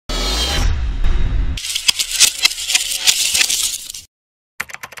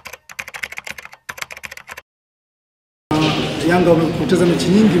Yanga wamepoteza mechi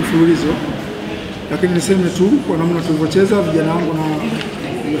nyingi mfululizo, lakini niseme tu kwa namna tulivyocheza, vijana wangu na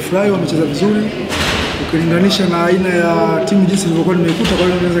nimefurahi, wamecheza vizuri ukilinganisha na aina ya timu jinsi nilivyokuwa nimekuta. Kwa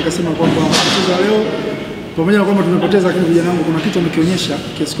hiyo naweza kusema kwamba mchezo leo pamoja na kwamba tumepoteza, lakini vijana wangu kuna kitu wamekionyesha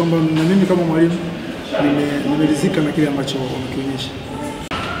kiasi kwamba na mimi kama mwalimu nimeridhika na kile ambacho wamekionyesha.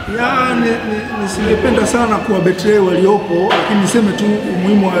 Nisingependa sana kuwa betray waliopo, lakini niseme tu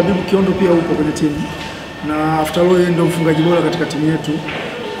umuhimu wa Habibu Kiondo pia upo kwenye timu, na after all yeye ndio mfungaji bora katika timu yetu.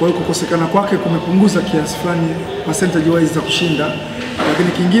 Kwa hiyo kukosekana kwake kumepunguza kiasi fulani percentage wise za kushinda,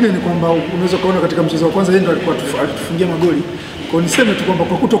 lakini kingine ni kwamba unaweza kuona katika mchezo wa kwanza yeye ndio alikuwa atufungia magoli. Kwa hiyo niseme tu kwamba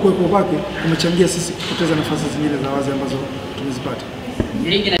kwa kutokuwepo kwake kumechangia sisi kupoteza nafasi zingine za wazi ambazo tumezipata.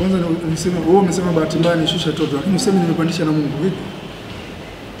 Kwanza niseme wewe umesema bahati mbaya ni shusha toto, lakini useme nimepandisha na Mungu vipi?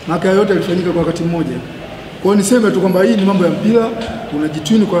 Maka yote alifanyika kwa wakati mmoja. Kwa hiyo niseme tu kwamba hii ni mambo ya mpira,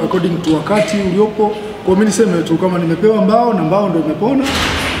 unajitwini kwa according to wakati uliopo. Kwa hiyo mimi niseme tu kama nimepewa Mbao na Mbao ndio imepona,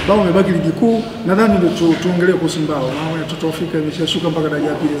 Mbao umebaki ligi kuu, nadhani ndio tuongelee kuhusu Mbao. Maana watoto wa Afrika imeshashuka mpaka daraja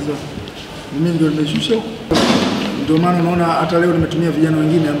ya pili sasa. Mimi ndio nimeshusha. Ndio maana unaona hata leo nimetumia vijana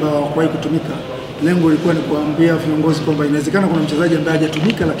wengine ambao hawakuwahi kutumika. Lengo lilikuwa ni kuambia viongozi kwamba inawezekana kuna mchezaji ambaye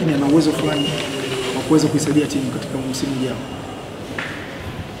hajatumika lakini ana uwezo fulani wa kuweza kuisaidia timu katika msimu ujao.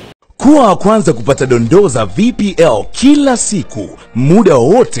 Kuwa wa kwanza kupata dondoo za VPL kila siku, muda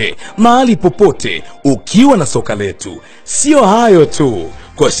wowote, mahali popote, ukiwa na soka letu. Sio hayo tu,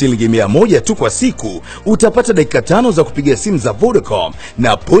 kwa shilingi 100 tu kwa siku, utapata dakika 5 za kupiga simu za Vodacom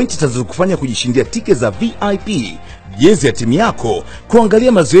na pointi zitazokufanya kujishindia tiketi za VIP, jezi ya timu yako,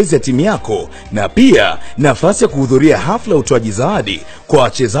 kuangalia mazoezi ya timu yako, na pia nafasi ya kuhudhuria hafla utoaji zawadi kwa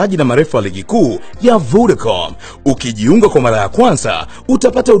wachezaji na marefu wa ligi kuu ya Vodacom. Ukijiunga kwa mara ya kwanza,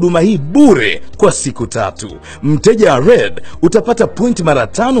 utapata huduma hii bure kwa siku 3. Mteja wa Red utapata point mara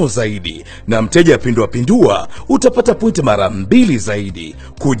 5 zaidi, na mteja pindua utapata point mara 2 zaidi.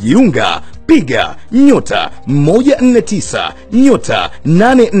 Kujiunga, piga *149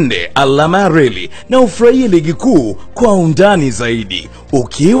 *84 alama ya reli na ufurahie ligi kuu kwa undani zaidi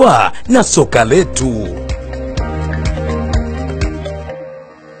ukiwa na soka letu.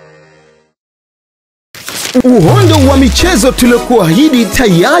 Uhondo wa michezo tuliokuahidi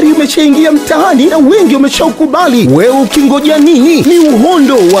tayari umeshaingia mtaani na wengi wameshaukubali. Wewe ukingoja nini? Ni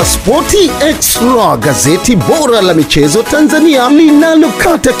uhondo wa Sporti Extra, gazeti bora la michezo Tanzania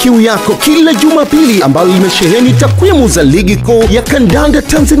linalokata kiu yako kila Jumapili, ambalo limesheheni takwimu za ligi kuu ya kandanda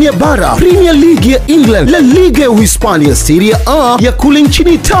Tanzania bara, Premier League ya England, La Liga ya Uhispania, Serie A ya kule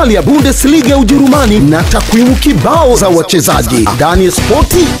nchini Italia, Bundesliga ya Ujerumani na takwimu kibao za wachezaji. Ndani ya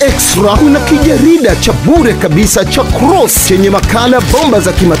Sporti Extra kuna kijarida cha bure kabisa cha Cross chenye makala bomba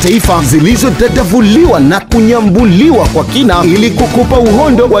za kimataifa zilizodadavuliwa na kunyambuliwa kwa kina ili kukupa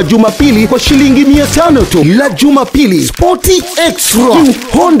uhondo wa Jumapili kwa shilingi 500 tu. La Jumapili, Sporti Extra,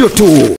 uhondo tu.